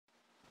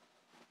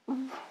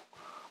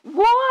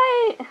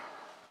What?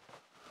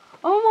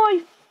 Oh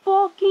my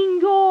fucking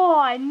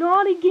god,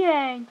 not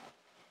again.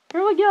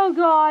 Here we go,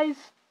 guys.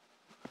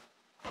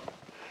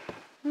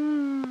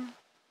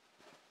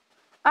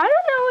 I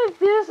don't know if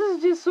this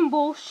is just some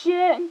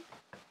bullshit.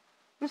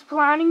 It's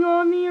planning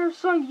on me, or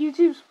some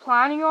YouTube's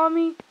planning on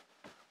me.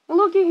 Well,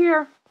 look at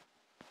here.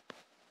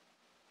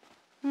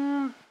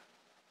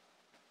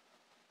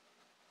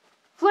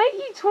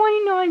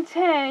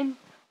 Flaky2910,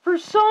 for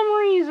some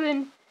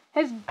reason,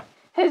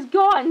 has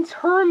gotten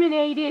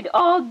terminated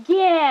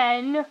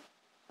again.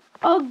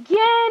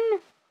 Again?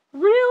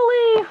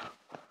 Really?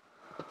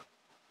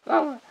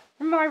 Oh,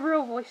 my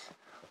real voice.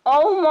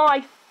 Oh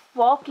my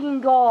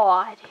fucking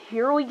god.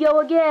 Here we go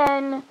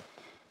again.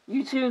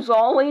 YouTube's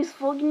always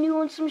fucking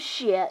doing some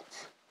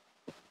shit.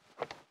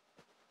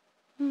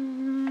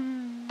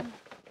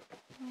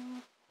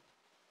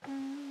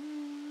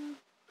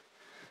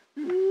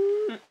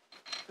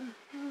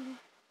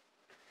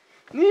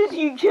 This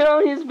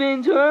account has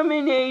been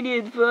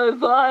terminated for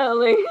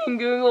violating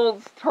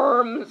Google's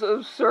terms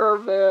of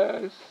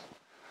service.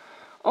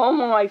 Oh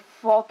my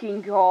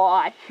fucking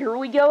god. Here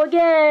we go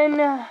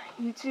again.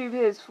 YouTube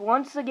has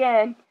once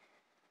again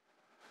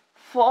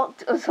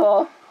fucked us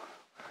all.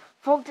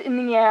 Fucked in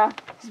the ass.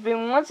 It's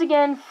been once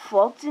again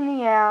fucked in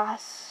the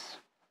ass.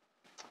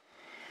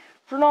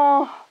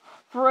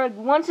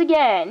 Once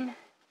again,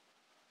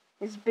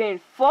 it's been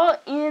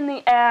fucked in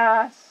the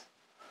ass.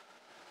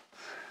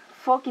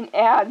 Fucking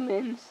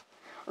admins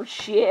are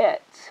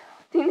shit.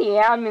 I think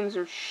the admins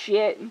are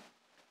shit.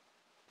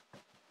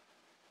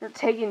 They're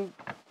taking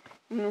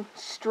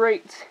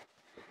strict.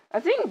 I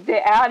think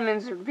the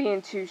admins are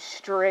being too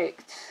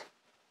strict.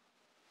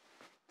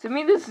 To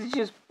me, this is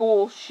just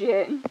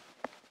bullshit.